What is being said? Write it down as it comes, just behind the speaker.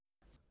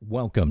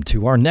Welcome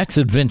to our next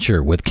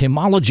adventure with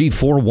Kimology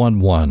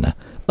 411,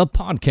 a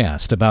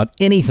podcast about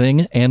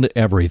anything and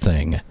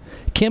everything.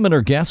 Kim and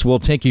her guests will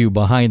take you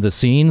behind the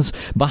scenes,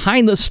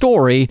 behind the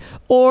story,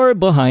 or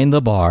behind the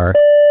bar.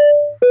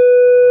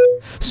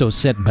 So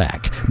sit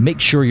back, make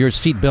sure your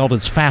seatbelt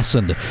is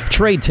fastened,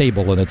 tray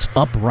table in its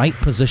upright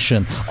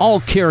position,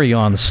 all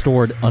carry-ons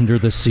stored under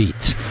the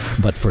seats.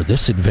 But for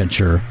this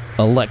adventure,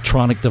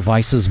 electronic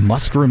devices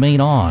must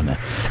remain on,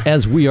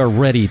 as we are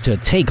ready to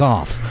take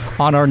off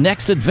on our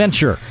next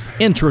adventure,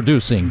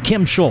 introducing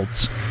Kim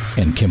Schultz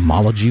and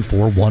Kimology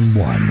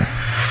 411.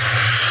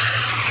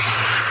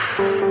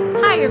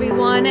 Hi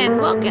everyone, and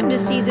welcome to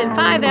Season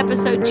 5,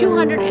 Episode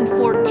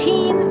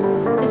 214.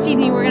 This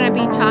evening we're going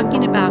to be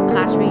talking about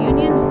class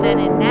reunions then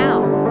and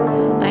now.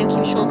 I'm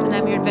Kim Schultz and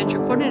I'm your adventure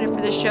coordinator for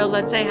this show.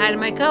 Let's say hi to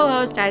my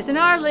co-host, Tyson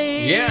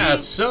Harley. Yeah,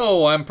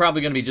 so I'm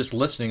probably going to be just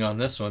listening on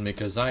this one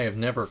because I have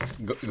never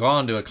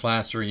gone to a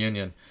class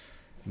reunion.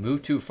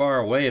 Moved too far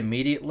away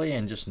immediately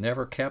and just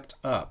never kept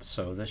up.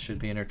 So this should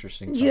be an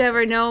interesting topic. Do you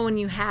ever know when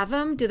you have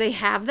them? Do they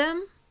have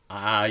them?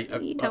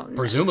 You don't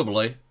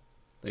presumably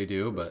they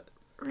do, but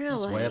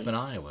really? It's way up in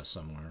Iowa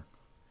somewhere.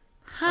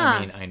 Huh. I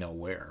mean, I know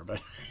where,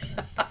 but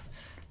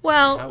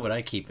well, how would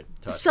I keep it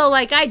touched? So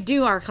like I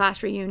do our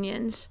class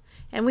reunions.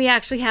 And we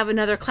actually have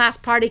another class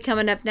party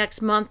coming up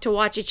next month to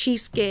watch a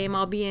Chiefs game.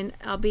 I'll be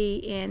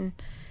in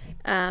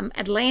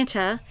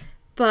Atlanta,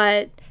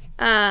 but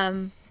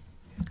I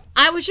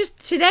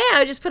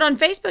just put on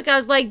Facebook. I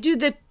was like, do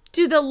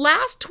the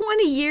last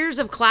 20 years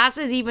of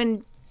classes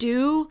even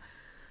do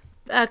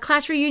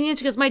class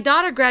reunions? Because my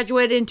daughter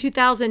graduated in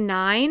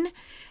 2009,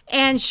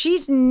 and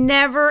she's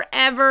never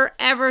ever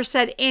ever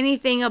said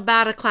anything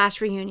about a class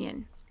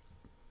reunion.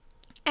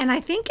 And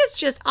I think it's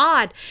just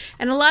odd.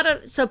 And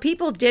so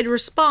people did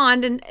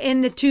respond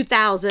in the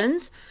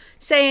 2000s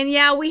saying,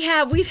 yeah,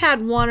 we've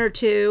had one or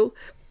two.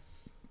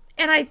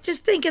 And I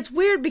just think it's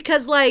weird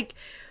because I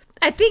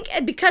think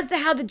because of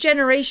how the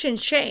generation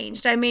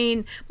changed. I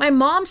mean, my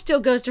mom still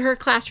goes to her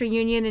class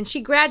reunion and she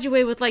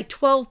graduated with like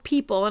 12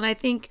 people. And I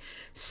think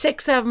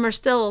 6 of them are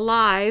still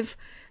alive.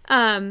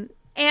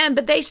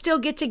 But they still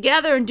get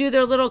together and do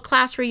their little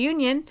class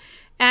reunion.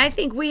 And I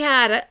think we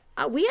had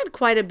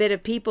quite a bit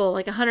of people,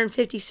 like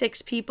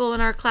 156 people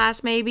in our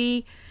class,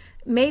 maybe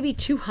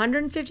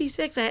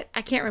 256. I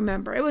can't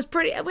remember. It was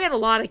we had a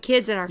lot of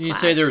kids in our class. You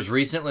say there was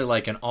recently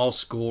like an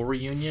all-school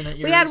reunion at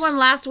yours? We had one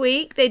last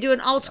week. They do an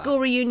all-school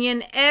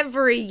reunion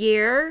every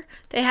year.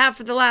 They have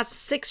for the last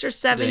 6 or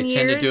 7 years. They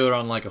tend to do it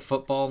on like a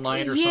football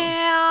night or something?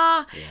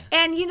 Yeah.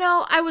 And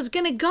I was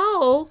going to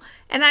go,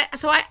 and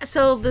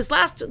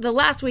the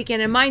last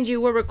weekend, and mind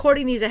you, we're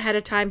recording these ahead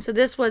of time, so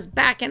this was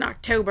back in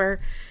October.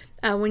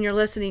 When you're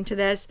listening to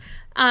this,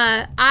 we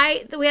had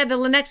the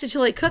Lenexa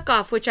Chili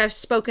Cook-Off, which I've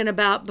spoken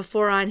about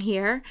before on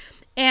here,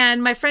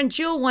 and my friend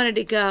Jewel wanted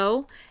to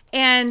go,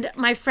 and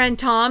my friend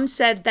Tom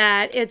said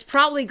that it's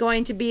probably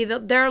going to be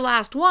their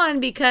last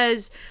one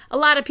because a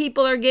lot of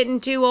people are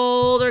getting too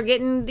old or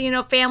getting,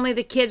 family,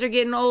 the kids are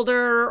getting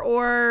older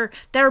or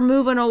they're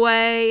moving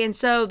away, and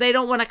so they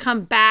don't want to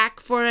come back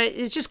for it.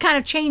 It's just kind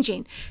of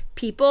changing.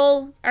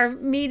 People are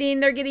meeting,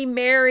 they're getting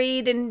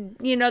married, and,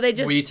 they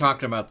just... Were you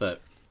talking about the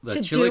to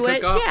chili do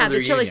it. cook-off? Yeah,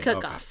 the chili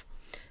cook-off.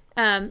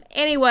 Okay.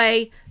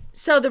 Anyway,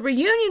 so the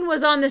reunion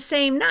was on the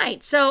same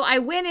night. So I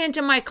went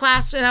into my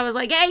class and I was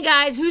like, hey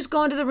guys, who's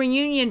going to the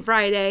reunion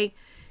Friday?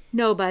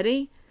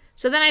 Nobody.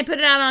 So then I put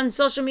it out on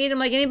social media. I'm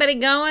like, anybody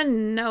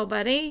going?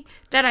 Nobody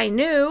that I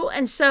knew.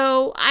 And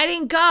so I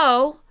didn't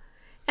go.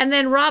 And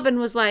then Robin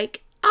was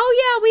like, oh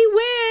yeah, we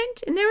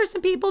went. And there were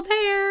some people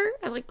there. I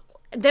was like,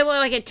 they were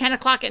like at 10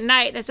 o'clock at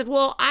night. I said,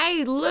 well,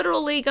 I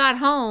literally got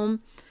home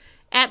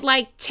at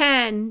like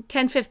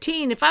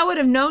 10:15. If I would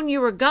have known you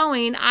were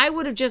going, I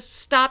would have just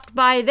stopped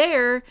by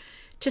there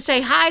to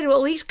say hi, to at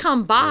least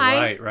come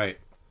by. Right.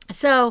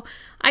 So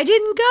I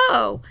didn't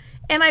go.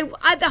 And I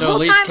the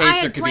whole time I had planned on... So in least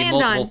case there could be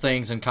multiple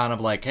things and kind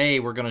of like, hey,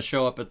 we're going to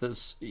show up at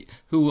this.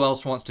 Who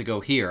else wants to go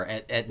here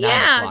at 9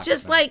 o'clock?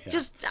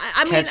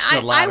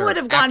 I would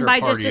have gone by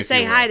just to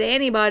say hi to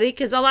anybody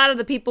because a lot of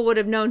the people would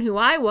have known who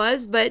I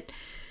was. But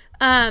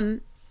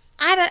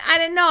I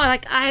didn't know.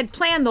 Like, I had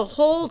planned the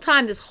whole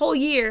time, this whole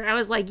year. I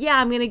was like, yeah,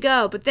 I'm going to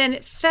go. But then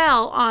it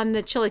fell on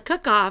the chili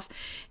cook-off.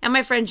 And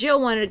my friend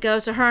Jill wanted to go.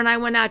 So her and I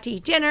went out to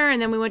eat dinner.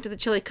 And then we went to the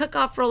chili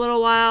cook-off for a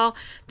little while.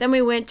 Then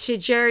we went to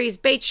Jerry's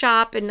bait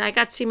shop. And I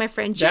got to see my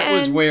friend Jen. That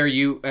was where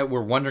you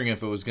were wondering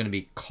if it was going to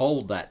be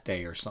cold that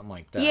day or something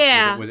like that.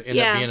 Yeah. Would it end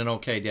up being an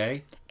okay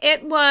day?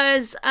 It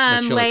was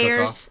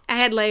layers. I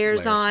had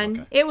layers on.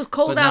 Okay. It was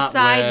cold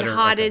outside and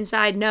hot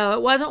inside. No,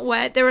 it wasn't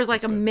wet. There was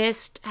like a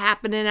mist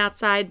happening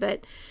outside,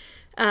 but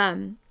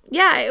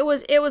it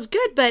was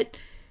good. But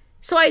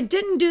so I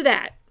didn't do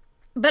that.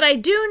 But I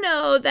do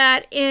know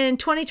that in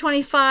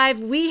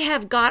 2025 we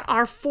have got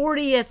our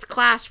 40th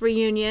class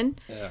reunion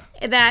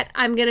that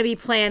I'm going to be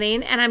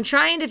planning, and I'm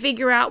trying to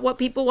figure out what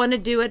people want to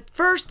do. At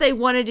first, they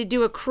wanted to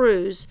do a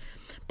cruise.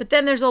 But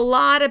then there's a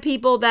lot of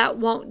people that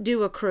won't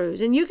do a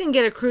cruise. And you can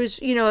get a cruise,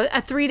 a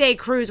 3-day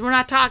cruise. We're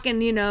not talking,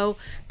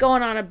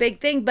 going on a big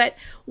thing, but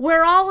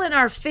we're all in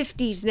our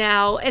 50s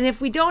now. And if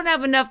we don't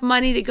have enough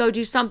money to go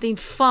do something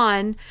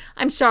fun,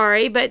 I'm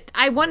sorry, but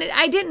I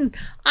didn't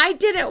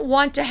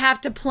want to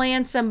have to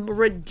plan some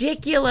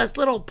ridiculous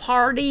little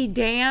party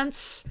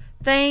dance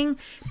thing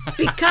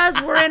because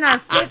we're in our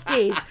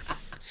 50s.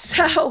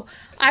 So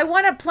I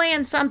want to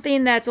plan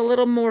something that's a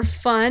little more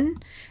fun.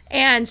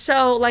 And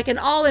so like an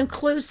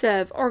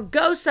all-inclusive or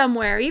go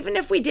somewhere. Even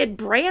if we did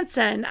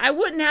Branson, I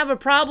wouldn't have a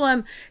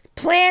problem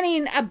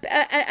planning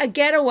a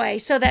getaway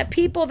so that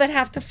people that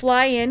have to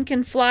fly in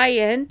can fly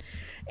in.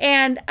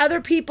 And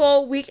other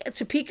people,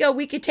 Topeka,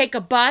 we could take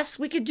a bus.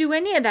 We could do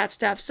any of that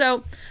stuff.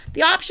 So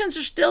the options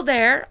are still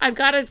there. I've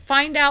got to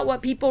find out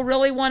what people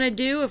really want to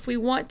do if we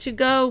want to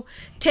go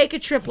take a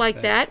trip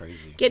like that.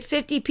 Crazy. Get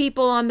 50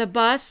 people on the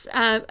bus.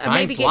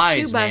 Maybe flies,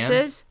 get 2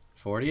 buses. Man.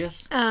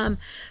 40th?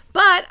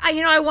 But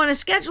I want to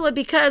schedule it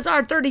because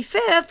our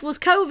 35th was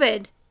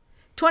COVID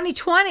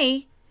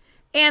 2020.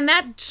 And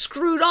that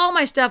screwed all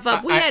my stuff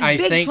up. We had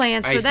big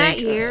plans for that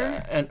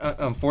year. And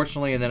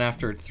unfortunately, and then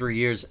after 3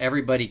 years,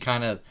 everybody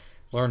kind of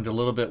learned a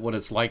little bit what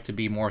it's like to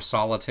be more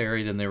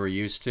solitary than they were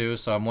used to.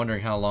 So I'm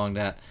wondering how long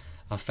that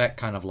effect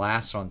kind of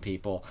lasts on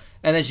people.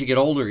 And as you get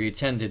older, you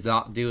tend to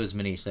not do as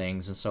many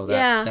things. And so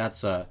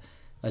that's a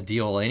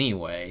deal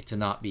anyway, to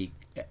not be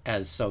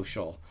as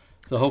social.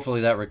 So hopefully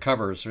that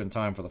recovers in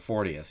time for the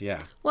 40th,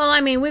 yeah.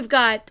 Well,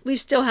 we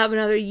still have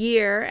another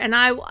year, and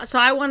I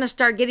want to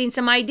start getting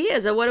some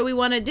ideas of what do we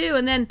want to do.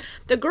 And then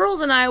the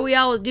girls and we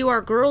always do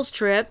our girls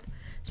trip.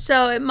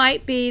 So it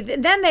might be,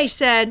 then they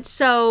said,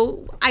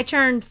 so I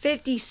turned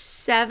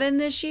 57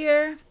 this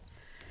year.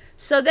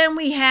 So then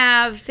we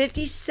have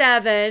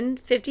 57,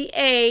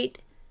 58,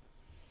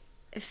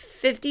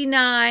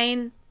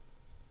 59,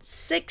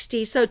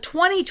 60. So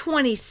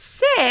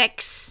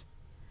 2026...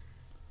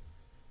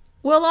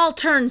 we'll all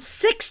turn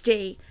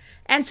 60.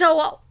 And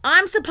so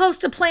I'm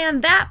supposed to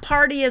plan that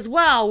party as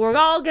well. We're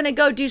all going to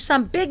go do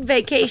some big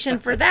vacation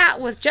for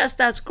that with just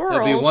us girls.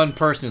 There'll be one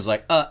person who's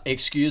like,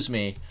 excuse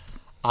me,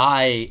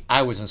 I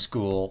was in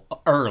school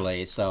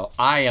early, so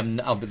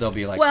they'll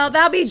be like, well,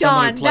 that'll be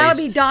Dawn. That'll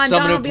be Dawn.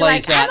 Someone Dawn who will be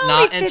plays like, that I'm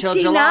not only 59. until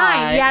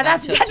July. Yeah,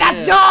 that's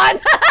Dawn.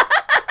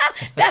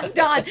 That's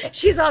Dawn.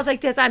 She's always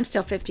like this. I'm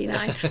still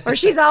 59, or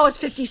she's always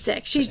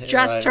 56. She's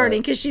just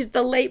turning because she's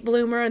the late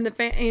bloomer and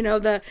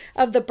of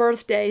the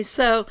birthdays.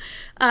 So,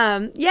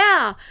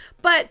 yeah.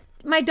 But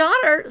my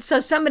daughter. So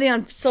somebody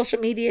on social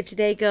media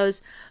today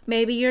goes,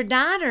 maybe your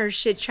daughter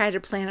should try to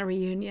plan a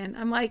reunion.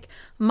 I'm like,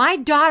 my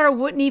daughter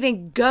wouldn't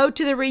even go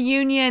to the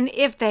reunion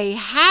if they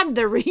had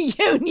the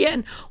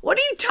reunion. What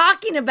are you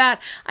talking about?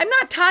 I'm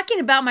not talking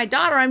about my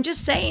daughter. I'm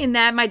just saying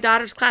that my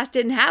daughter's class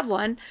didn't have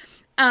one.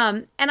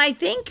 And I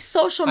think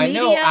social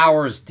media... I know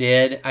ours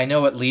did. I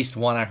know at least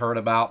one I heard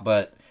about,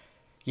 but,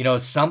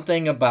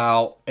 something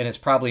about, and it's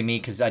probably me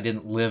because I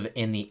didn't live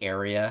in the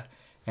area,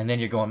 and then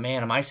you're going,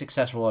 man, am I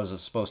successful as I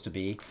was supposed to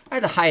be? I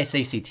had the highest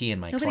ACT in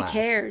my class. Nobody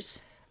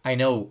cares. I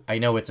know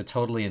it's a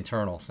totally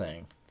internal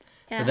thing.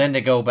 Yeah. But then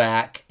to go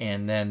back,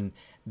 and then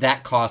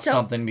that costs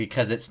something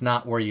because it's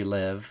not where you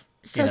live.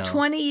 So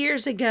 20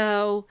 years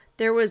ago,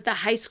 there was the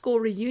high school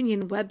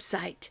reunion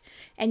website.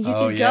 And you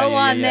could go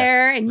on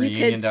there and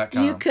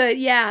you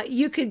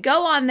could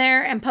go on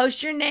there and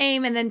post your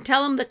name and then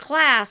tell them the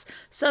class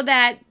so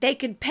that they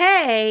could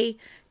pay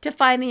to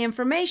find the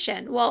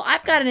information. Well,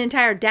 I've got an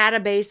entire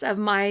database of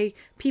my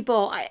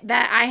people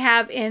that I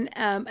have in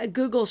a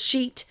Google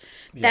sheet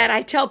that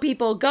I tell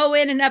people, go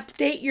in and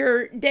update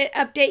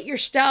your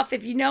stuff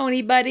if you know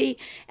anybody.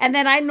 And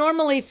then I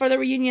normally, for the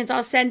reunions,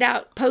 I'll send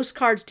out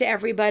postcards to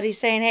everybody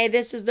saying, hey,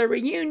 this is the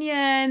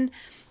reunion.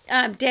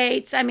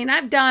 Dates. I mean,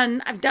 I've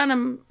done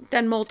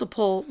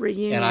multiple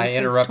reunions. And I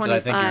interrupted. Since 25. I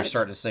think you're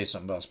starting to say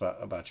something else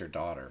about your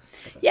daughter.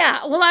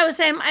 Yeah. Well, I was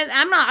saying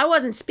I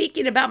wasn't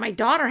speaking about my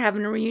daughter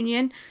having a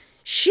reunion.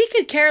 She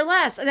could care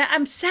less, and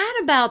I'm sad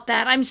about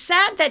that. I'm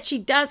sad that she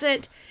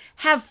doesn't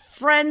have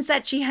friends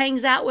that she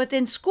hangs out with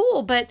in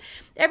school. But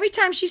every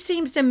time she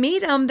seems to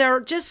meet them,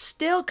 they're just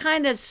still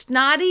kind of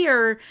snotty,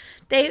 or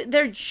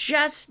they're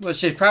just. Well,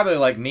 she's probably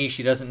like me.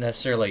 She doesn't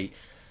necessarily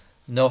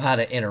know how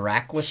to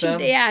interact with them.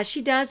 Yeah,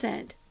 she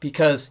doesn't.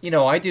 Because,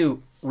 I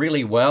do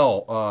really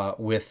well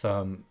with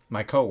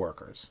my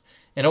coworkers.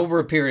 And over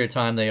a period of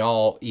time, they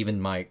all, even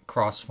my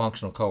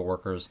cross-functional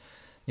coworkers,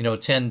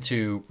 tend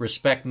to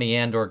respect me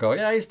and or go,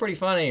 yeah, he's pretty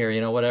funny,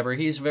 or, whatever.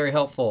 He's very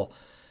helpful.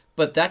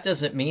 But that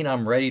doesn't mean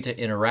I'm ready to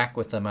interact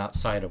with them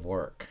outside of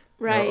work.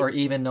 Right. Or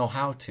even know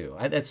how to.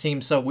 That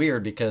seems so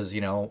weird because,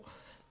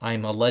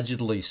 I'm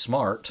allegedly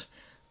smart.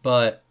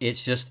 But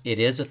it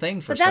is a thing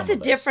for some of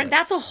us.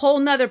 That's a whole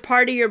nother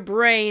part of your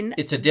brain.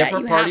 It's a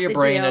different part of your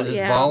brain that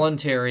is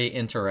voluntary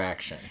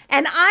interaction.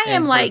 And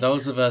for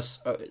those of us,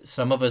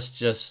 some of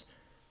us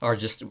are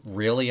just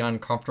really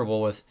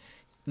uncomfortable with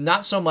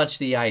not so much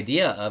the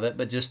idea of it,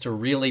 but just to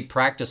really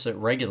practice it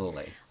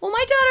regularly. Well,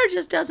 my daughter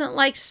just doesn't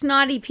like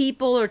snotty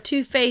people or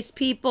two-faced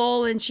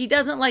people, and she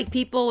doesn't like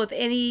people with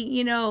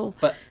any,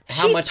 But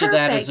how she's much of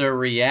that is perfect. a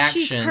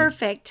reaction? She's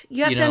perfect.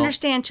 You have to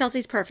understand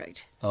Chelsea's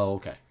perfect. Oh,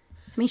 okay.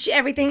 I mean,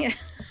 everything.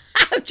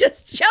 I'm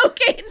just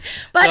joking,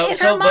 but in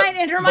her mind,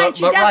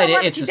 she doesn't right,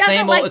 like, it's she the doesn't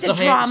same like old, the it's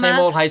the drama. same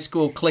old high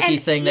school cliquey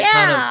thing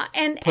that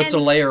kind of puts a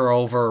layer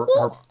over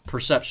her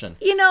perception.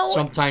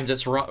 Sometimes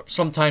it's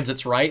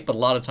right, but a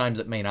lot of times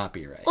it may not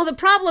be right. Well, the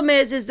problem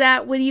is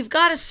that when you've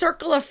got a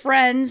circle of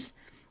friends,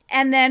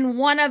 and then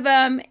one of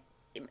them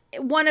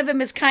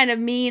is kind of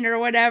mean or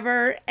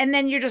whatever, and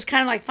then you're just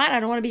kind of like, fine, I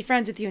don't want to be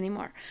friends with you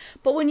anymore.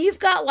 But when you've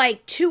got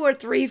like 2 or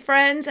 3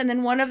 friends, and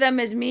then one of them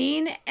is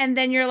mean, and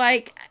then you're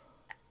like,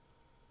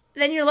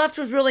 then you're left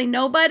with really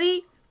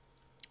nobody.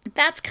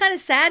 That's kind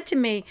of sad to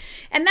me.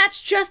 And that's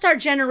just our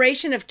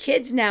generation of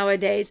kids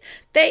nowadays.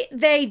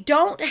 They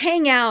don't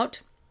hang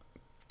out.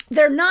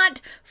 They're not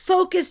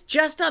focused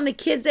just on the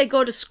kids they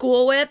go to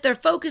school with. They're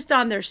focused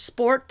on their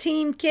sport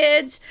team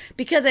kids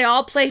because they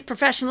all play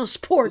professional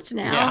sports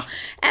now. Yeah.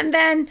 And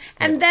then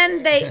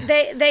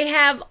they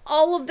have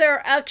all of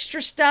their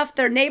extra stuff,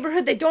 their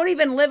neighborhood. They don't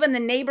even live in the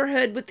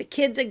neighborhood with the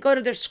kids that go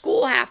to their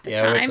school half the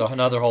time. Yeah, it's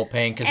another whole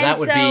pain because And that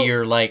would so- be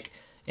your like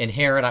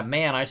inherent.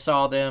 Man, I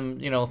saw them,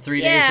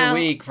 3 days a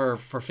week for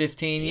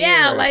 15 years.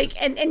 Yeah,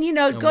 and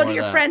go to more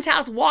your of that. friend's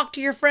house, walk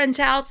to your friend's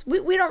house.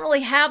 We don't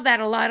really have that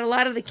a lot. A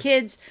lot of the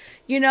kids,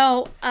 they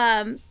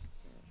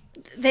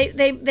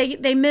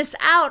miss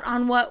out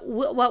on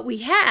what we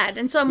had,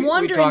 and so I'm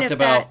wondering we talked if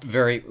about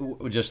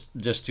that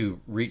just to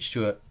reach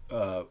to it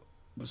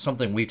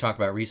something we talked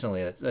about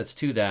recently. That's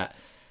to that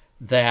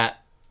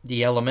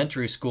the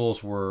elementary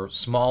schools were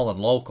small and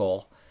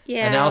local.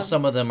 Yeah. And now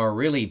some of them are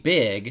really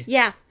big.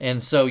 Yeah.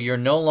 And so you're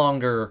no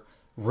longer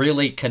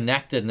really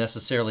connected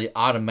necessarily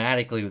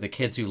automatically with the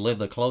kids who live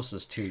the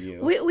closest to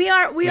you. we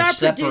are producing a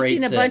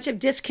separates bunch of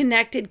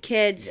disconnected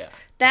kids. Yeah.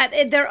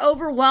 That they're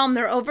overwhelmed,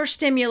 they're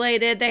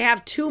overstimulated, they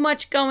have too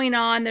much going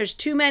on, there's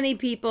too many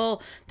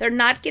people, they're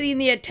not getting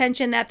the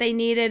attention that they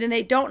needed, and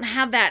they don't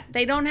have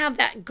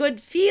that good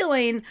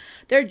feeling.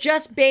 They're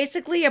just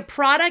basically a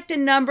product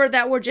and number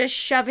that we're just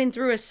shoving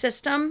through a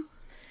system.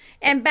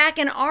 And back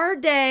in our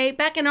day,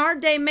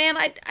 man,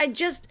 I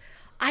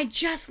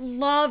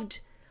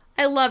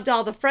loved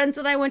all the friends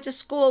that I went to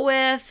school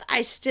with.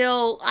 I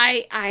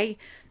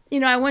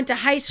went to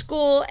high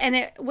school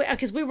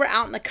because we were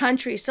out in the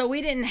country, so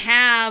we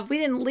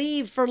didn't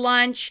leave for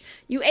lunch.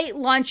 You ate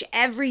lunch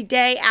every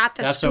day at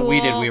the school. That's what we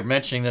did. We were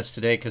mentioning this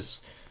today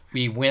because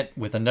we went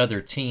with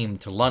another team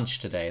to lunch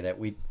today. That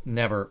we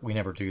never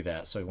do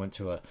that. So we went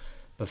to a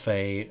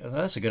buffet.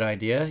 That's a good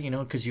idea,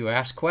 because you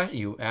ask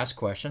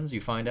questions,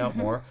 you find out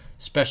more,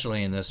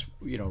 especially in this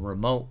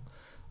remote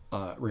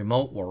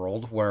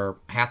world where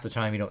half the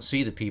time you don't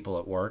see the people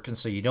at work, and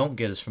so you don't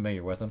get as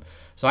familiar with them.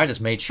 So I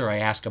just made sure I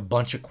asked a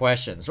bunch of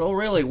questions. Oh,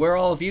 really? Where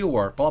all of you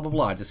work? Blah blah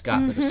blah. I just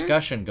got the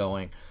discussion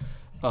going.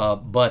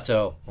 But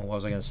what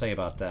was I going to say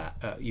about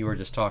that? You were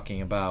just talking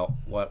about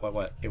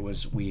what it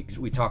was. We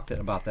talked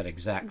about that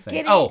exact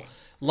thing.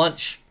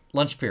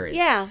 Lunch periods.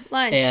 Yeah,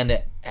 lunch.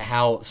 And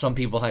how some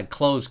people had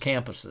closed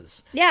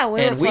campuses. Yeah,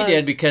 we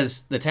did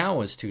because the town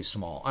was too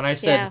small. And I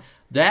said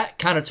that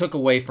kind of took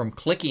away from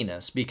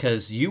clickiness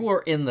because you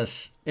were in the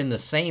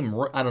same.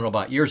 I don't know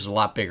about yours, is a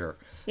lot bigger.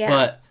 Yeah.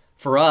 But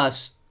for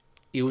us,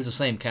 it was the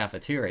same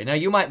cafeteria. Now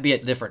you might be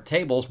at different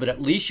tables, but at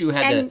least you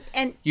had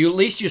at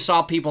least you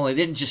saw people and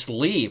they didn't just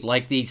leave.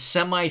 Like the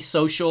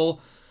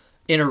semi-social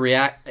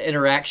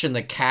interaction,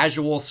 the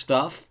casual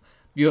stuff.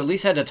 You at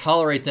least had to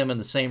tolerate them in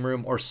the same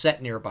room or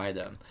sit nearby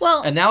them.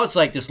 Well, and now it's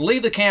like just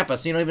leave the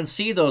campus. You don't even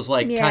see those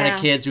kind of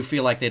kids who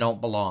feel like they don't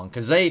belong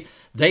because they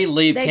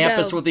leave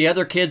campus with the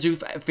other kids who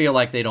feel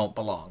like they don't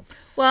belong.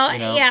 Well,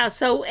 yeah.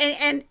 So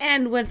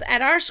and with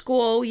at our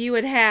school, you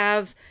would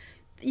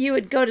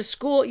go to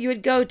school, you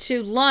would go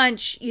to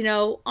lunch,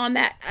 on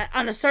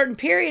a certain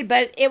period,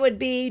 but it would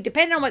be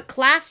depending on what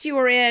class you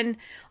were in,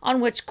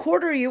 on which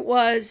quarter it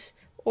was.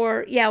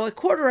 What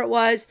quarter it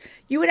was,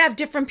 you would have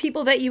different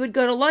people that you would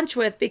go to lunch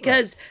with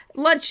because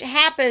lunch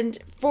happened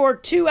for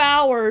 2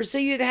 hours. So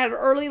you either had an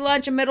early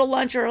lunch, a middle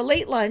lunch, or a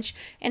late lunch.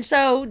 And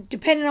so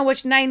depending on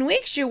which 9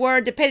 weeks you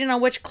were, depending on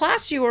which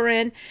class you were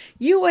in,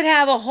 you would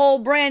have a whole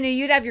brand new,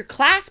 you'd have your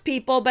class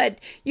people, but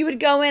you would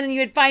go in and you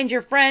would find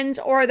your friends,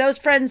 or those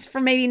friends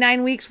for maybe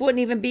 9 weeks wouldn't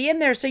even be in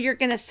there. So you're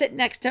going to sit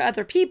next to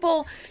other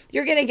people.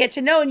 You're going to get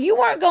to know, and you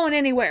weren't going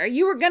anywhere.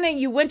 You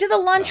went to the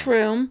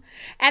lunchroom,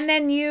 and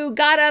then you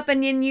got up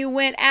and then you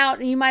went out,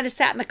 and you might have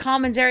sat in the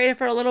commons area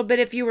for a little bit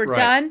if you were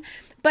done.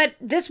 But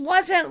this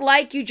wasn't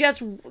like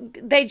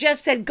they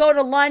just said go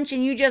to lunch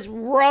and you just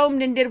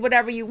roamed and did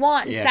whatever you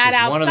want and sat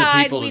outside. One of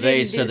the people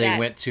today said they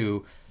went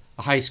to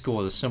a high school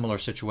with a similar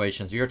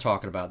situations you're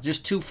talking about,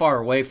 just too far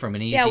away from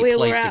an easy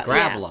place to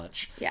grab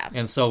lunch. Yeah.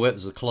 And so it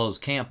was a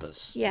closed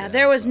campus. Yeah,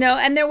 there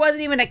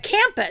wasn't even a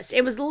campus.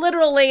 It was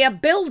literally a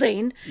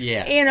building.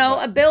 Yeah.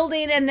 A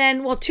building, and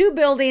then, 2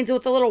 buildings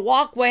with a little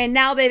walkway, and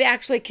now they've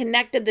actually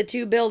connected the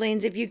 2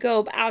 buildings if you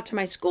go out to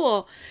my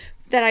school.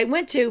 that I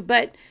went to,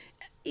 but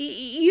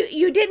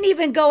you didn't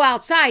even go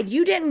outside.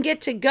 You didn't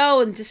get to go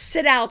and to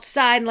sit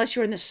outside unless you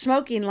were in the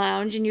smoking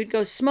lounge and you'd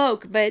go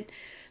smoke. But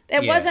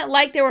it wasn't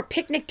like there were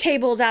picnic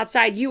tables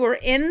outside. You were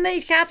in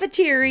the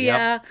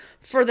cafeteria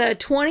for the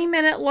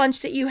 20-minute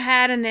lunch that you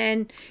had, and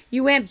then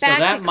you went back to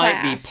class. So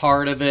that might be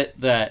part of it,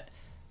 that,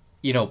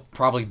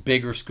 probably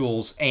bigger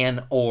schools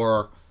and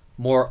or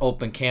more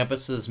open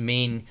campuses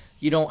mean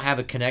you don't have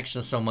a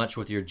connection so much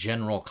with your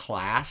general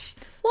class.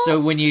 Well,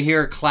 so when you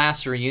hear a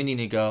class reunion,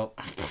 you go,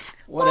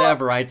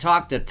 whatever. I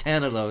talked to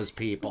 10 of those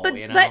people, but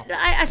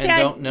I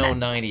don't know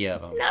 90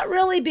 of them. Not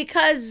really,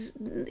 because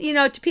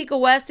Topeka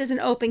West is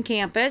an open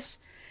campus,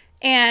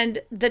 and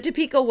the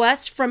Topeka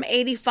West from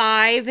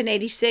 85 and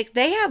 86,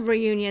 they have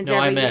reunions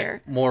every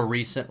year. More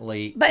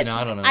recently, but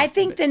I don't know. I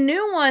think the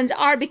new ones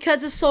are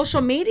because of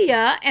social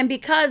media, and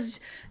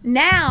because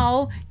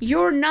now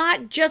you're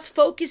not just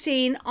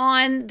focusing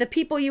on the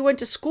people you went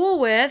to school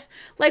with.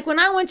 Like when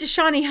I went to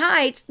Shawnee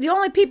Heights, the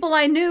only people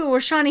I knew were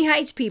Shawnee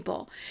Heights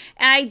people.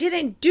 And I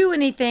didn't do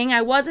anything.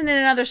 I wasn't in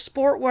another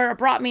sport where it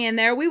brought me in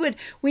there.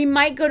 We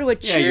might go to a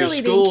cheerleading camp. Your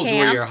schools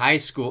were your high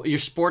school, your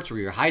sports were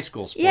your high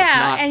school sports.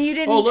 Yeah, and you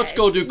didn't. Oh, let's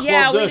go do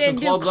club this and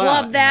club that. We didn't do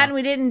club that, and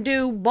we didn't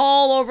do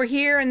ball over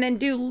here, and then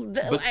you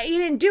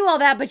didn't do all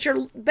that. But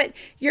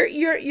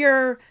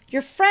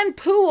your friend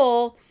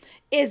pool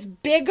is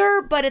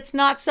bigger, but it's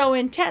not so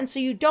intense. So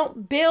you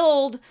don't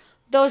build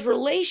those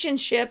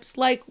relationships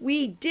like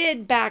we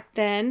did back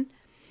then.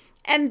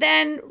 And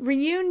then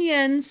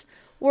reunions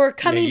were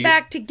coming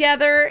back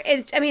together.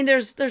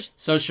 There's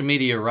social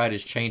media, right,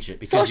 has changed it,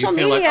 because social you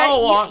feel media,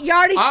 like, you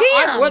already see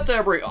them. I'm with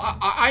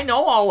I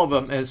know all of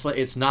them, and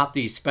it's not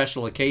the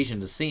special occasion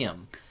to see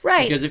them.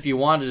 Right. Because if you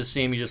wanted to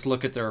see them, you just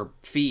look at their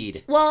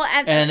feed. Well,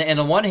 and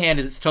on one hand,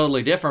 it's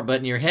totally different, but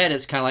in your head,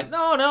 it's kind of like,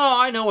 no,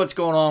 I know what's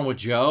going on with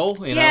Joe.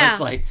 It's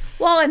like...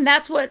 Well, and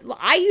that's what...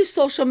 I use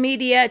social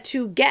media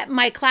to get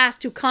my class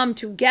to come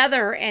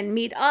together and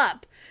meet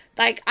up.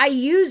 Like, I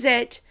use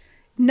it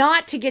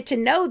not to get to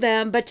know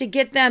them, but to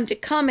get them to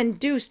come and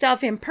do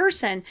stuff in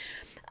person.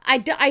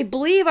 I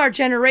believe our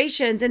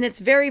generations, and it's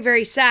very,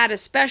 very sad,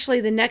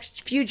 especially the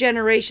next few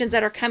generations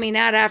that are coming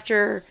out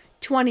after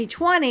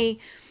 2020...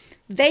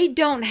 they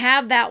don't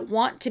have that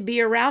want to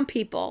be around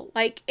people.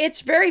 Like,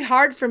 it's very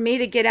hard for me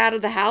to get out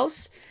of the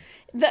house.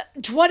 The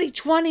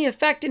 2020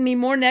 affected me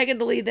more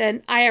negatively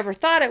than I ever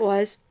thought it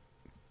was.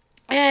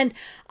 And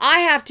I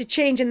have to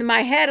change in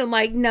my head. I'm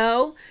like,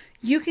 no,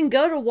 you can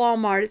go to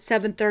Walmart at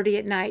 7:30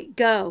 at night.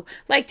 Go.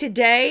 Like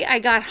today, I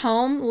got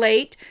home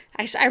late.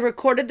 I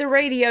recorded the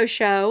radio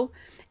show,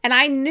 and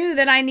I knew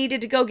that I needed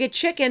to go get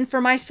chicken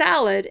for my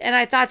salad. And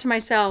I thought to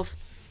myself,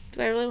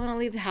 do I really want to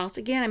leave the house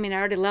again? I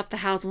already left the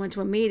house and went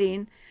to a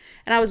meeting.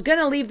 And I was going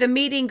to leave the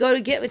meeting, go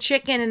to get the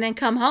chicken, and then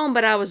come home,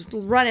 but I was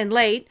running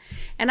late.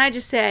 And I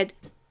just said,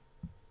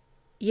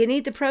 you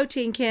need the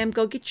protein, Kim.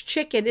 Go get your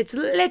chicken. It's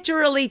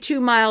literally 2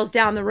 miles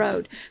down the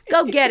road.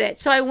 Go get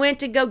it. So I went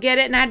to go get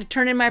it, and I had to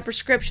turn in my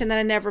prescription that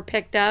I never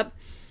picked up.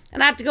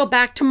 And I have to go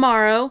back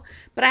tomorrow,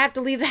 but I have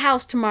to leave the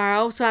house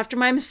tomorrow. So after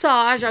my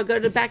massage, I'll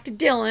go back to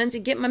Dylan's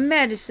and get my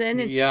medicine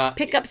and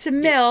pick up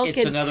some milk.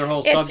 It's another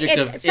whole subject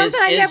of is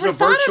the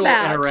virtual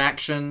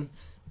interaction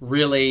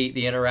really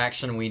the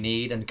interaction we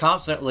need? And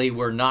constantly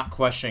we're not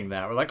questioning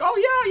that. We're like,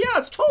 oh yeah,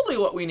 it's totally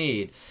what we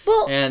need.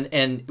 Well,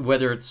 and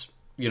whether it's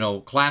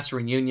class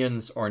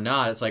reunions or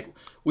not, it's like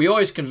we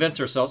always convince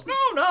ourselves,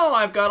 no,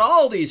 I've got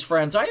all these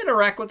friends. I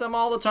interact with them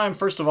all the time.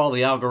 First of all,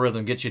 the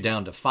algorithm gets you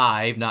down to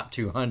 5, not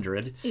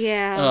 200.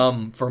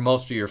 Yeah. For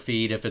most of your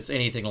feed, if it's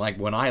anything like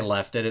when I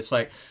left it, it's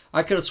like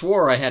I could have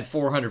swore I had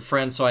 400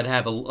 friends, so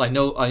I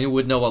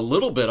would know a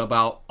little bit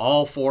about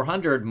all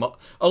 400,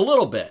 a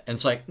little bit. And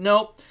it's like,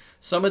 nope.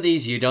 Some of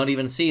these you don't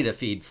even see the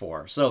feed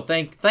for. So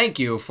thank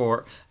you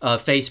for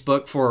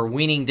Facebook for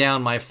weaning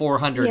down my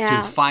 400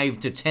 to 5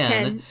 to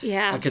 10.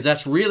 Yeah. Because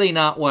that's really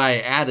not why I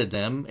added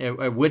them.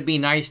 It would be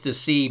nice to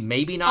see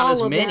maybe not all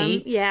as many.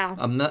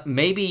 Them.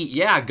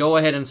 Yeah. Go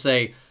ahead and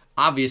say,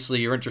 obviously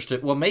you're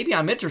interested. Well, maybe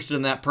I'm interested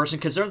in that person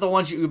because they're the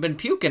ones you've been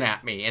puking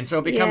at me. And so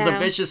it becomes a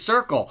vicious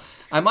circle.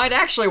 I might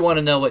actually want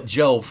to know what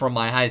Joe from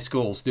my high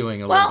school is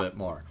doing a little bit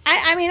more.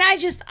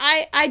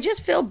 I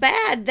just feel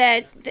bad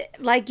that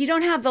like you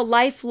don't have the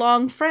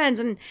lifelong friends.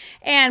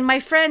 And my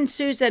friend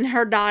Susan,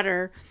 her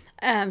daughter,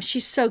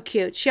 she's so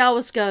cute. She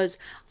always goes,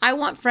 I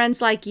want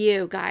friends like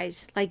you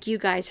guys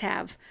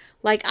have.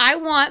 Like, I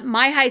want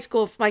my high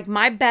school, like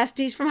my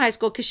besties from high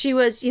school, because she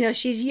was,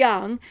 she's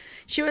young.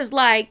 She was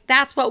like,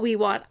 that's what we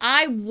want.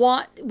 I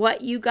want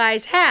what you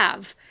guys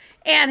have.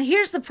 And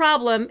here's the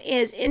problem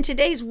is in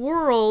today's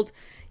world,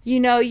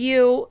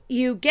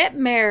 you get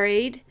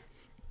married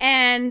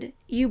and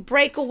you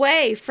break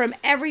away from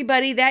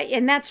everybody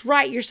and that's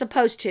right. You're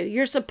supposed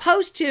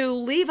to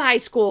leave high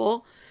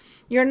school.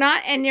 You're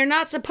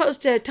not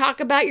supposed to talk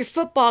about your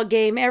football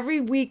game every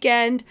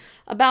weekend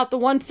about the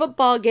one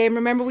football game.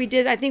 Remember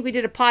I think we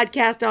did a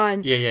podcast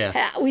on,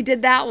 yeah. We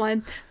did that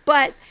one.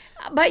 But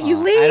but you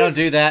leave. I don't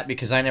do that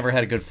because I never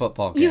had a good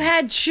football game. You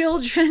had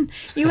children.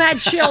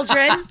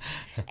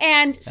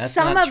 And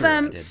some of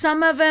them,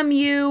 some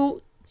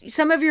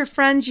of your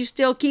friends you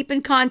still keep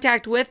in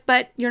contact with,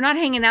 but you're not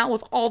hanging out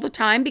with all the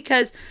time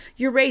because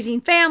you're raising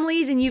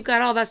families and you've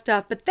got all that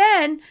stuff. But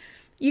then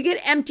you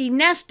get empty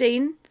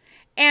nesting,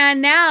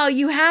 and now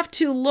you have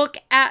to look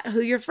at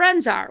who your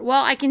friends are.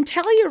 Well, I can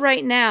tell you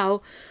right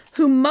now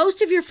who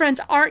most of your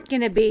friends aren't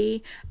going to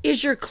be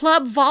is your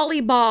club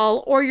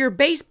volleyball or your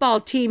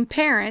baseball team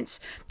parents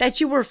that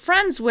you were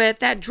friends with,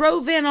 that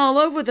drove in all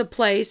over the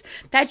place,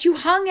 that you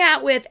hung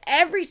out with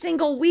every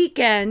single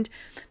weekend.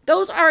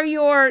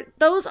 You're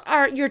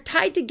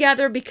tied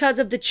together because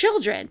of the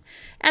children.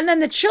 And then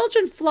the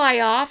children fly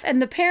off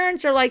and the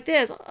parents are like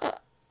this.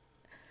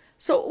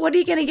 So what are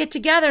you going to get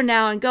together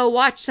now and go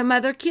watch some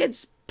other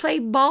kids play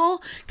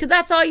ball? Because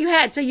that's all you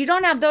had. So you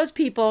don't have those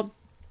people.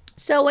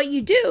 So what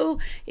you do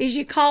is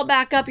you call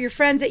back up your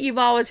friends that you've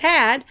always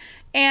had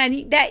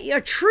and that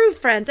are true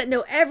friends that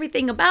know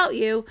everything about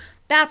you.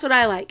 That's what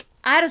I like.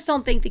 I just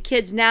don't think the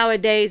kids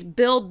nowadays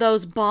build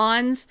those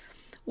bonds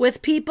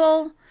with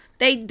people.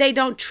 They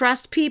don't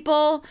trust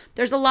people.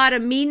 There's a lot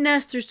of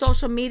meanness through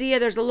social media.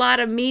 There's a lot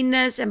of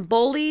meanness and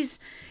bullies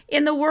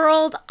in the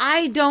world.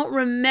 I don't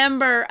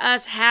remember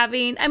us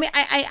having,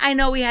 I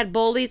know we had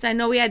bullies. I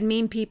know we had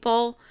mean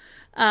people.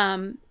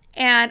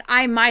 And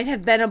I might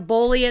have been a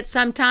bully at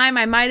some time.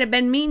 I might have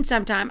been mean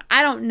sometime.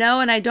 I don't know,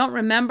 and I don't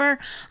remember.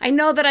 I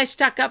know that I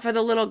stuck up for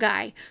the little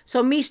guy.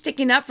 So me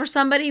sticking up for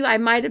somebody, I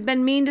might have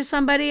been mean to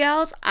somebody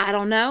else. I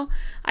don't know.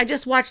 I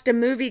just watched a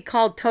movie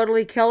called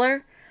Totally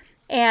Killer,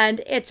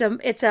 and it's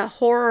a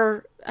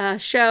horror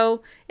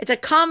show. It's a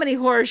comedy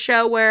horror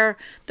show where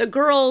the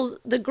girl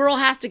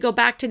has to go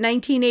back to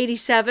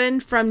 1987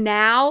 from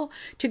now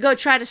to go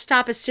try to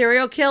stop a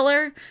serial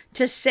killer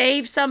to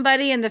save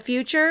somebody in the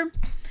future.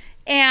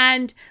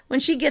 And when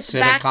she gets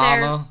back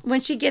there,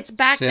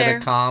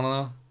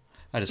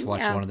 I just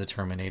watched one of the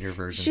Terminator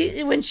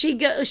versions.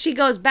 She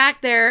goes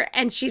back there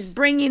and she's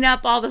bringing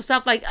up all the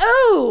stuff like,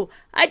 "Oh,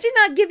 I did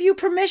not give you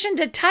permission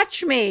to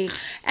touch me."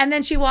 And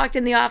then she walked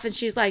in the office.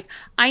 She's like,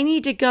 "I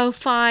need to go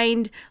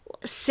find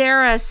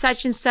Sarah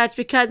such and such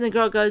because," and the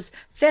girl goes,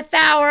 "5th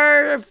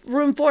hour,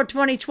 room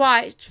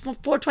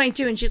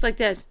 422," and she's like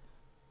this.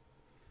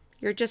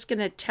 "You're just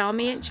gonna tell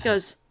me?" And she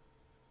goes,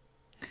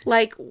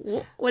 like,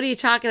 what are you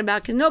talking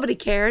about? Because nobody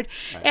cared.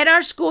 Right. At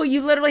our school,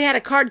 you literally had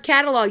a card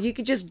catalog. You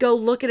could just go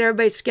look at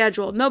everybody's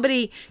schedule.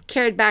 Nobody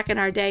cared back in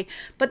our day.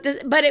 But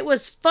it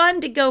was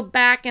fun to go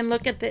back and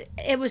look at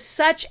it was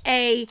such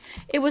a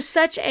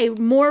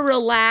more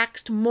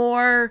relaxed,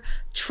 more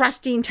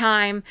trusting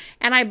time.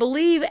 And I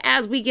believe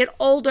as we get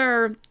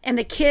older and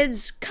the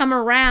kids come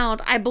around,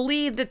 I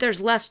believe that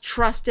there's less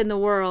trust in the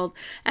world.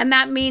 And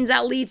that means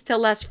that leads to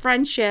less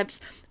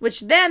friendships, which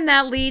then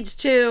that leads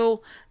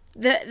to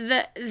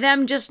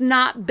them just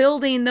not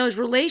building those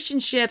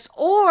relationships,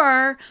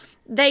 or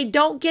they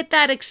don't get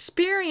that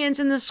experience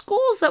in the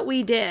schools that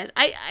we did.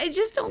 I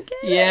just don't get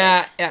it.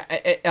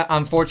 Yeah,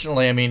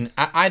 unfortunately,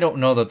 I don't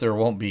know that there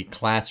won't be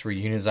class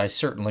reunions. I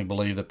certainly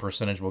believe the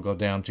percentage will go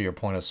down to your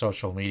point of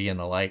social media and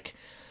the like.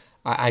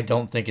 I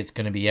don't think it's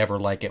going to be ever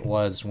like it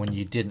was when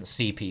you didn't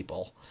see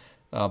people.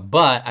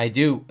 But I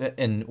do,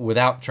 and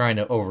without trying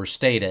to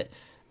overstate it,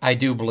 I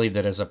do believe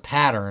that as a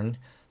pattern,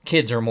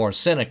 kids are more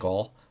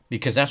cynical,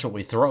 because that's what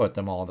we throw at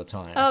them all the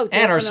time. Oh, definitely.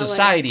 And our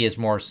society is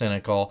more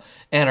cynical,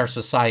 and our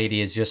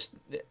society is just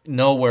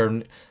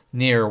nowhere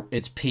near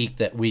its peak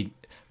that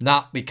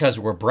not because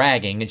we're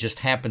bragging, it just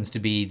happens to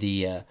be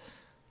the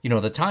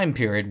time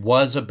period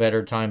was a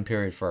better time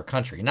period for our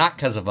country. Not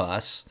because of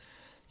us,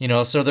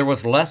 so there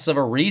was less of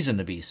a reason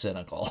to be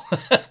cynical,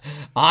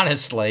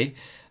 honestly.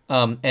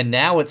 And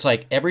now it's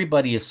like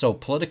everybody is so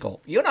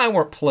political. You and I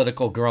weren't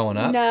political growing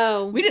up.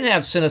 No. We didn't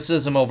have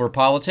cynicism over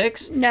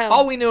politics. No.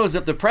 All we knew is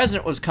if the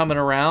president was coming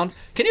around.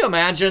 Can you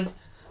imagine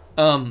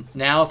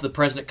now if the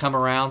president come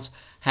around,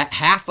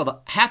 half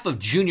of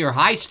junior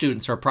high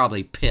students are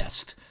probably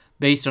pissed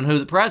based on who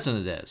the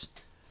president is.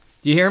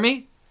 Do you hear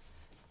me?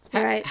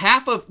 Right.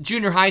 Half of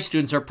junior high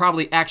students are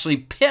probably actually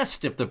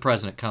pissed if the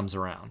president comes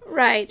around.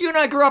 Right. You and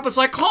I grew up, it's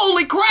like,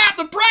 holy crap,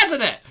 the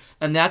president!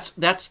 And that's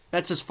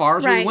as far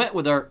as we went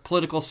with our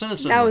political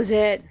cynicism. That was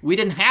it. We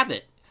didn't have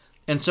it.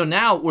 And so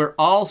now we're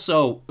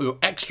also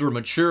extra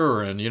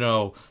mature and,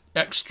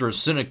 extra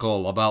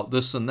cynical about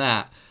this and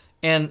that.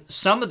 And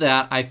some of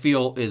that I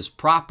feel is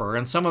proper.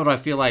 And some of it I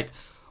feel like,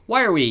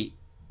 why are we,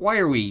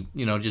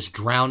 just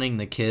drowning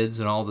the kids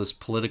in all this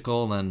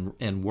political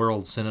and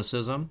world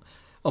cynicism?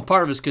 Well,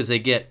 part of it's because they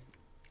get,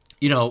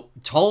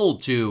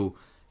 told to,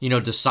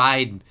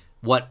 decide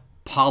what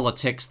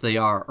politics they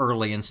are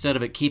early instead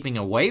of it keeping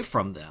away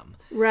from them.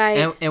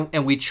 Right.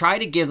 And we try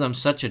to give them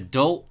such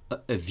adult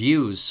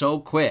views so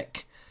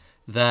quick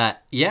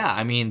that,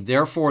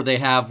 therefore they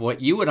have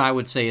what you and I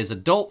would say is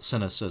adult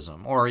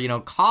cynicism or,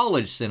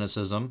 college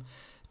cynicism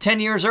 10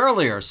 years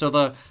earlier. So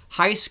the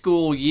high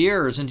school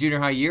years and junior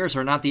high years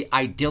are not the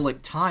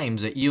idyllic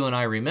times that you and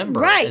I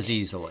remember as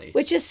easily.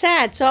 Which is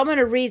sad. So I'm going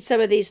to read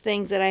some of these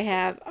things that I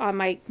have on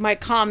my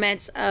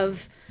comments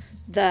of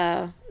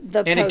the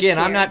And post again, here.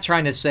 I'm not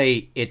trying to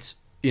say it's,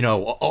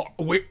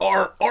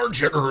 our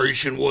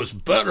generation was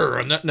better.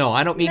 And no,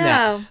 I don't mean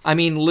that. I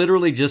mean,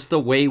 literally just the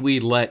way we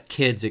let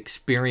kids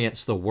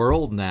experience the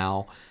world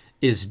now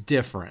is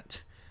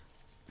different.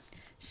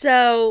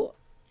 So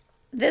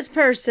this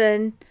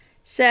person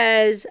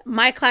says,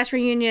 my class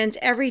reunions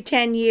every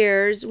 10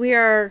 years. We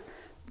are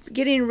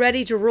getting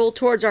ready to roll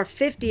towards our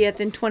 50th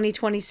in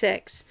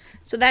 2026.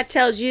 So that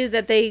tells you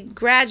that they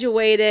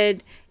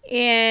graduated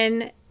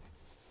in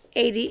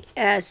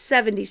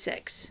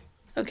 76.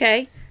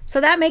 Okay?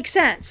 So that makes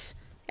sense.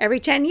 Every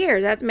 10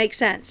 years, that makes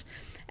sense.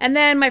 And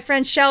then my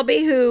friend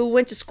Shelby, who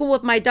went to school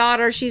with my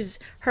daughter,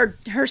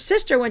 her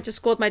sister went to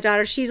school with my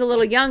daughter. She's a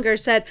little younger,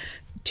 said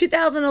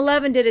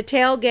 2011 did a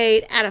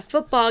tailgate at a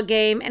football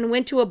game and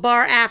went to a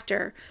bar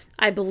after,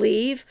 I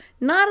believe.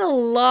 Not a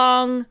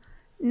long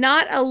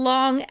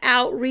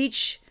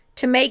outreach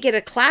to make it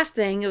a class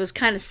thing. It was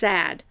kind of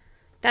sad.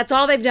 That's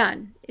all they've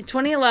done. In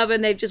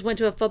 2011, they've just went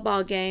to a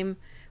football game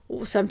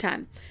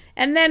sometime.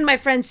 And then my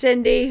friend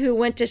Cindy, who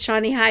went to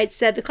Shawnee Heights,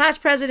 said the class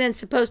president's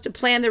supposed to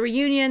plan the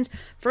reunions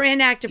for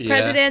inactive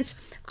presidents.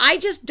 I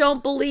just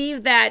don't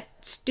believe that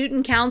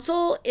student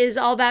council is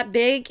all that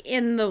big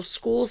in the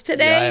schools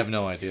today. Yeah, I have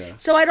no idea.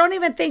 So I don't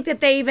even think that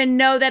they even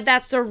know that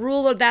that's the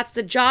rule or that's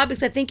the job,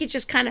 because I think it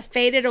just kind of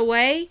faded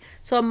away.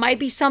 So it might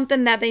be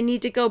something that they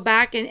need to go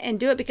back and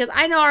do it, because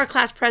I know our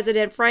class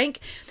president, Frank,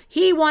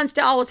 he wants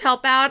to always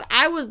help out.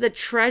 I was the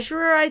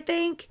treasurer, I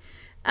think.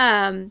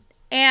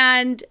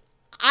 And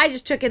I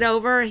just took it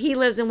over. He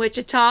lives in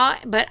Wichita,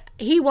 but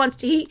he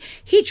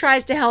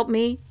tries to help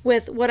me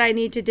with what I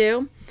need to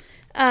do.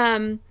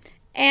 And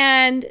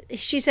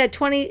she said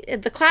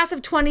the class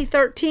of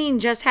 2013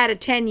 just had a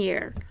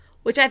 10-year,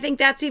 which I think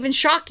that's even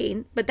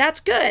shocking, but that's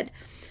good.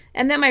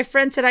 And then my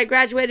friend said I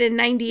graduated in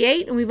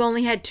 98 and we've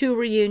only had 2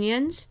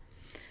 reunions.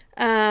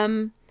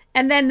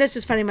 And then this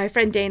is funny. My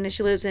friend Dana,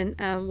 she lives in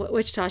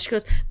Wichita. She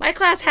goes, my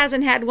class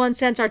hasn't had one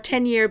since our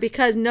 10-year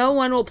because no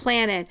one will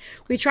plan it.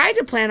 We tried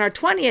to plan our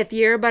 20th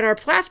year, but our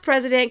class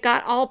president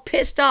got all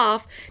pissed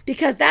off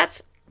because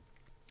that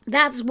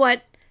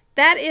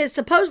is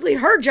supposedly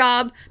her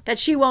job that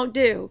she won't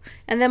do.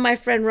 And then my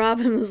friend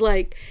Robin was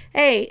like,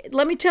 hey,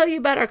 let me tell you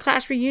about our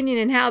class reunion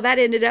and how that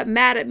ended up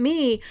mad at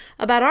me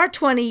about our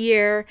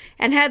 20-year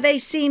and how they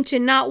seem to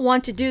not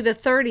want to do the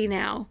 30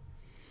 now.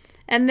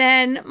 And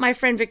then my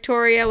friend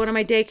Victoria, one of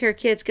my daycare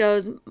kids,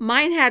 goes,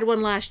 mine had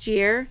one last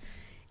year.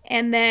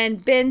 And then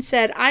Ben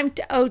said, I'm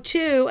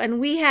 02, and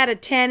we had a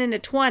 10 and a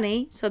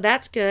 20, so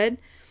that's good.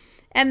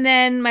 And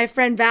then my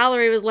friend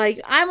Valerie was like,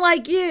 I'm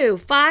like you,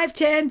 5,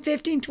 10,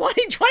 15,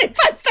 20, 25,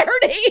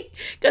 30,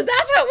 because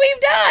that's what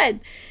we've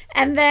done.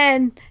 And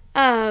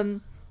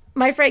then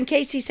my friend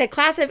Casey said,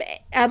 class of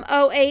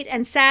 08,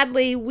 and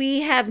sadly,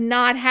 we have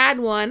not had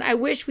one. I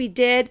wish we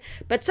did,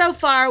 but so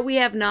far we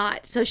have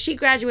not. So she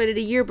graduated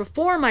a year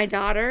before my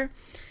daughter.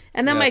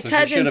 And then my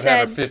cousin she should have said,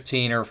 had her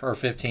 15 or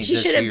 15 she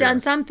this should have year. done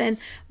something.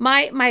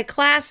 My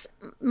class,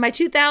 my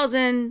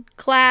 2000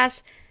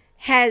 class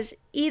has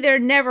either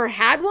never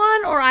had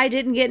one or I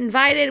didn't get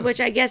invited,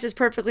 which I guess is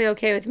perfectly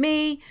okay with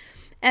me.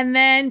 And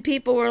then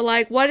people were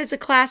like, what is a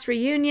class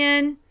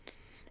reunion?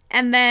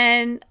 And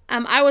then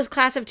I was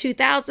class of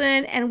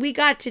 2000, and we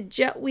got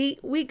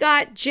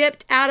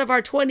gypped out of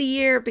our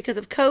 20-year because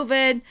of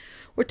COVID.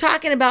 We're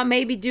talking about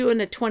maybe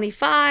doing a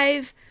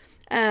 25.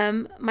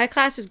 My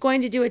class was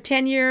going to do a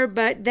 10-year,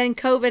 but then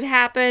COVID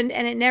happened,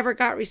 and it never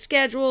got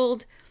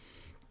rescheduled.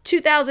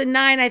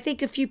 2009, I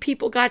think a few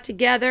people got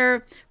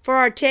together for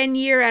our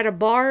 10-year at a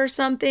bar or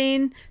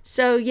something.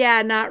 So,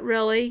 yeah, not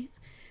really.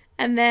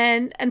 And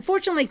then,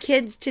 unfortunately,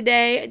 kids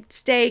today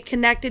stay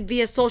connected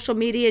via social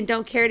media and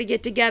don't care to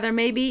get together.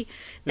 Maybe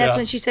that's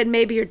when she said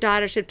maybe your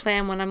daughter should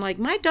plan one. I'm like,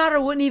 my daughter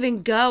wouldn't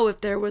even go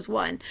if there was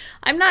one.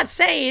 I'm not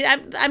saying,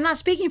 I'm not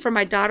speaking for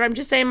my daughter. I'm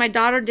just saying my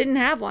daughter didn't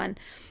have one.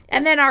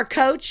 And then our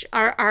coach,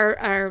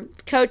 our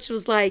coach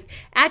was like,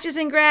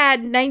 Atchison grad,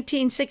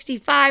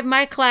 1965,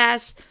 my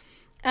class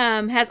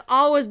has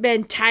always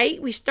been tight.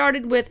 We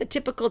started with a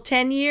typical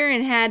 10-year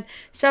and had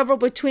several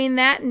between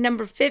that and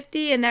number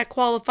 50, and that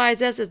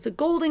qualifies us as the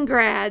golden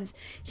grads.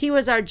 He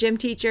was our gym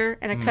teacher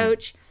and a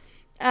coach.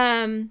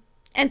 And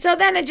so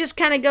then it just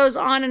kind of goes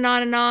on and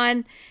on and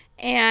on.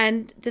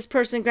 And this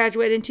person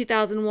graduated in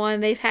 2001.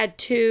 They've had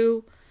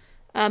 2.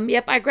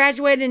 I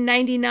graduated in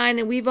 99,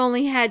 and we've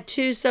only had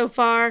 2 so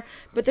far,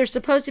 but they're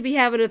supposed to be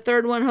having a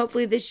 3rd one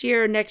hopefully this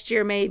year or next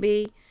year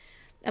maybe.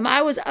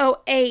 I was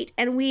 08,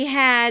 and we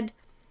had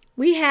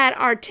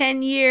our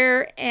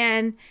 10-year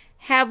and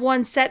have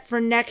one set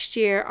for next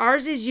year.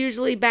 Ours is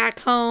usually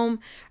back home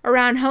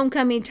around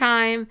homecoming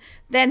time,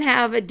 then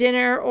have a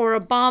dinner or a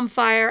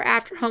bonfire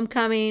after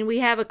homecoming. We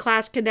have a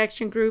class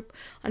connection group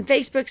on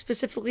Facebook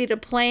specifically to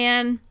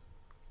plan,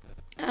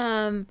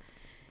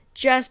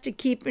 just to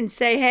keep and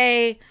say,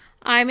 hey,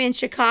 I'm in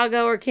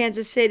Chicago or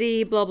Kansas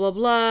City, blah, blah,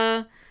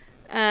 blah.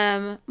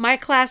 My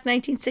class,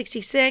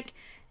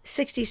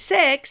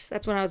 1966,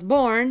 that's when I was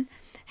born,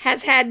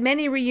 has had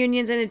many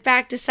reunions and in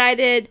fact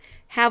decided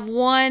have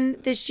one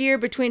this year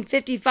between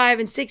 55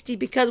 and 60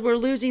 because we're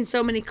losing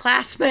so many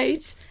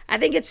classmates. I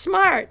think it's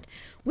smart.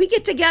 We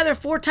get together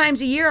 4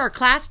 times a year, our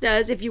class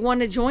does, if you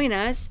want to join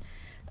us.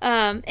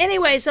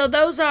 Anyway, so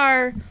those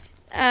are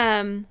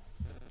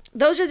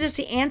just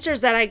the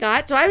answers that I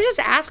got. So I was just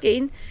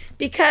asking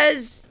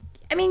because,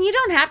 I mean, you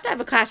don't have to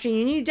have a class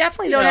reunion. You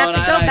definitely don't have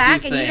to go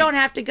back, and you don't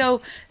have to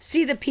go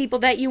see the people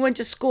that you went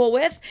to school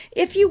with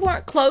if you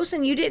weren't close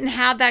and you didn't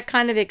have that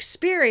kind of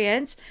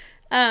experience.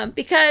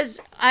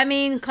 Because, I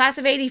mean, class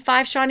of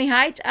 85, Shawnee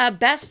Heights,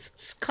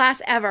 best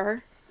class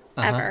ever.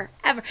 Ever.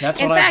 That's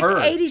In what fact, I've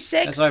heard.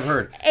 86. That's what I've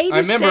heard. 86, I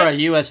remember a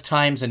U.S.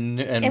 Times and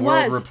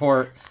World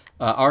Report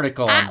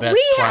article on best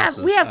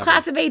classes. We have ever.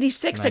 class of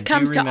 86 And I that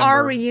comes do to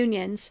our remember-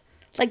 reunions.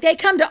 Like, they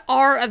come to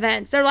our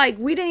events. They're like,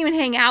 we didn't even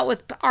hang out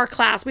with our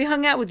class. We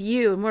hung out with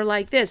you, and we're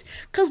like this.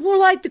 Because we're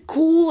like the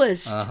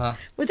coolest.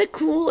 We're the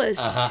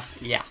coolest.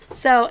 Yeah.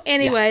 So,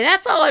 anyway,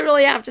 that's all I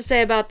really have to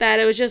say about that.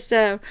 It was just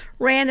a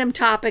random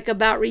topic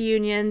about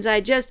reunions. I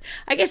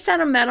get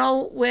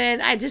sentimental when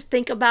I just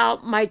think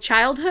about my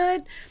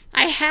childhood.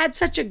 I had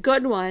such a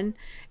good one.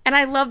 And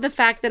I love the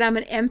fact that I'm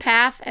an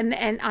empath.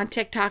 And on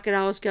TikTok, it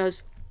always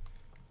goes,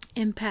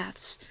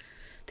 empaths.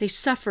 They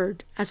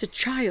suffered as a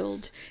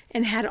child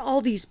and had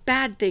all these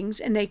bad things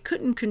and they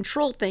couldn't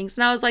control things.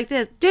 And I was like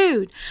this,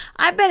 dude,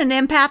 I've been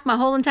an empath my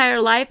whole entire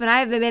life and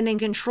I've been in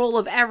control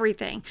of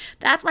everything.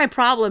 That's my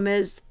problem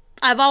is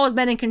I've always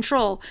been in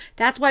control.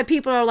 That's why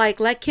people are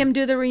like, let Kim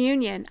do the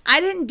reunion. I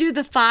didn't do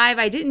the 5.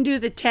 I didn't do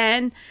the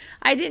 10.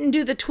 I didn't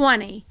do the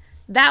 20.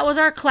 That was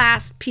our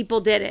class. People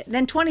did it.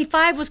 Then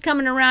 25 was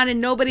coming around and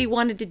nobody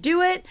wanted to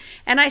do it.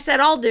 And I said,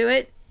 I'll do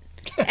it.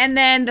 And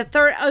then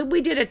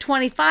we did a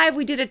 25,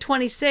 we did a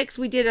 26,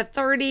 we did a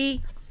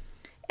 30,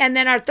 and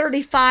then our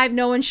 35,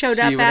 no one showed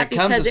up at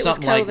because it was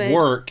COVID. Something like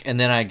work, and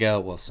then I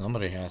go, well,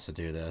 somebody has to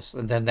do this,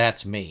 and then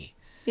that's me.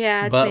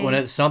 Yeah, it's but me. when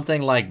it's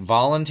something like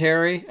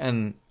voluntary,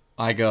 and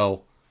I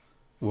go,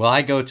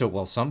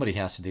 somebody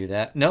has to do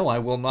that. No, I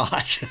will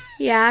not.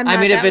 Yeah, I'm not I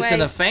mean, if that it's way. in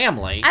the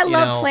family, I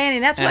love planning.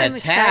 That's why I'm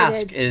excited. And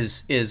a task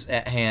is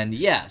at hand.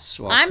 Yes,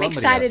 well, I'm somebody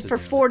excited has to for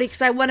do it. 40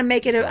 because I want to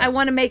make it. I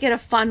want to make it a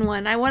fun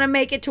one. I want to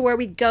make it to where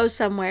we go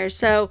somewhere.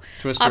 So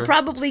Twister. I'll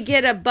probably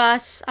get a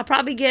bus. I'll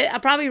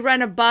probably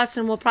rent a bus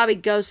and we'll probably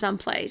go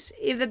someplace.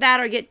 Either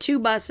that or get 2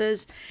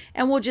 buses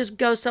and we'll just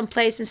go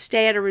someplace and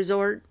stay at a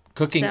resort.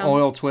 Cooking So-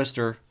 oil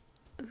twister.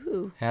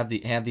 Ooh, Have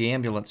the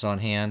ambulance on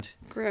hand.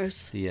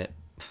 gross. The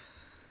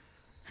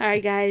All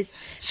right, guys.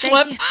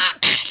 slip.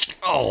 Thank you.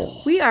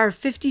 Oh. We are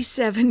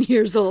 57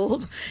 years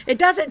old. It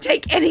doesn't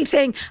take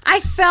anything. I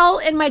fell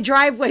in my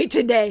driveway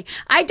today.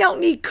 I don't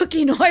need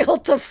cooking oil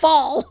to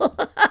fall.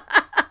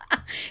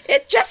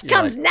 It just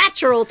comes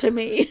natural to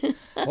me.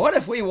 What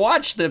if we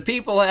watch the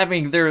people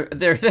having their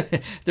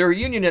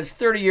reunion that's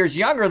 30 years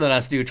younger than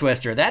us do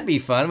Twister? That'd be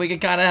fun. We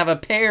could kind of have a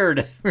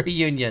paired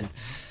reunion.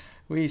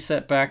 We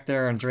sit back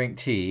there and drink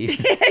tea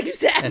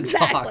and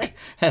talk Exactly.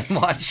 and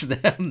watch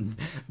them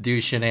do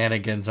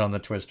shenanigans on the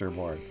Twister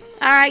board.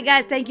 All right,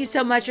 guys. Thank you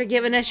so much for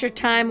giving us your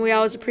time. We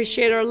always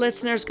appreciate our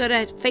listeners. Go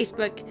to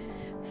Facebook,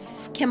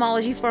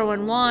 Kimology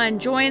 411.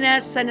 Join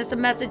us. Send us a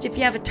message. If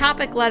you have a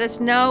topic, let us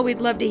know. We'd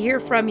love to hear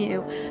from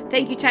you.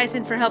 Thank you,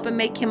 Tyson, for helping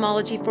make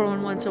Kimology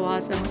 411 so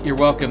awesome. You're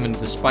welcome, and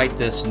despite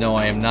this, no,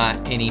 I am not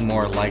any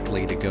more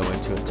likely to go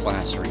into a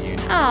class reunion.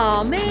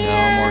 Oh, No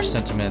man. more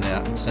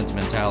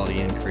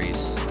sentimentality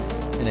increase.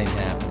 It ain't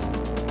happening.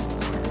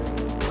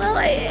 Well,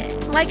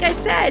 like I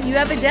said, you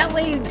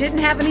evidently didn't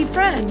have any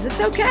friends. It's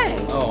okay.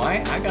 Oh,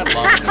 I got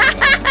lost.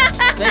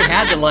 They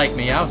had to like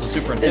me. I was the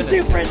The superintendent.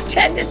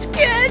 superintendent's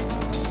good.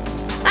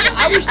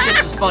 I was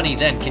just as funny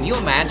then. Can you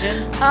imagine?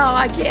 Oh,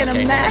 I can't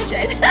Okay,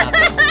 imagine.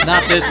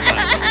 Not this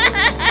funny.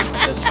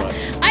 This funny.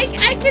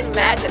 I can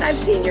imagine. I've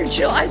seen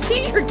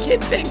your kid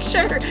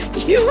picture.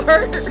 You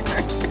were.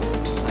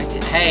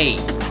 Hey,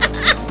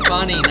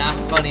 funny, not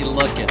funny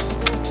looking.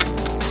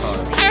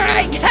 All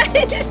right,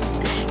 guys.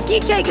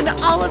 Keep taking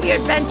all of your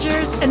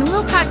adventures, and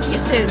we'll talk to you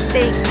soon.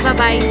 Thanks.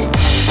 Bye-bye.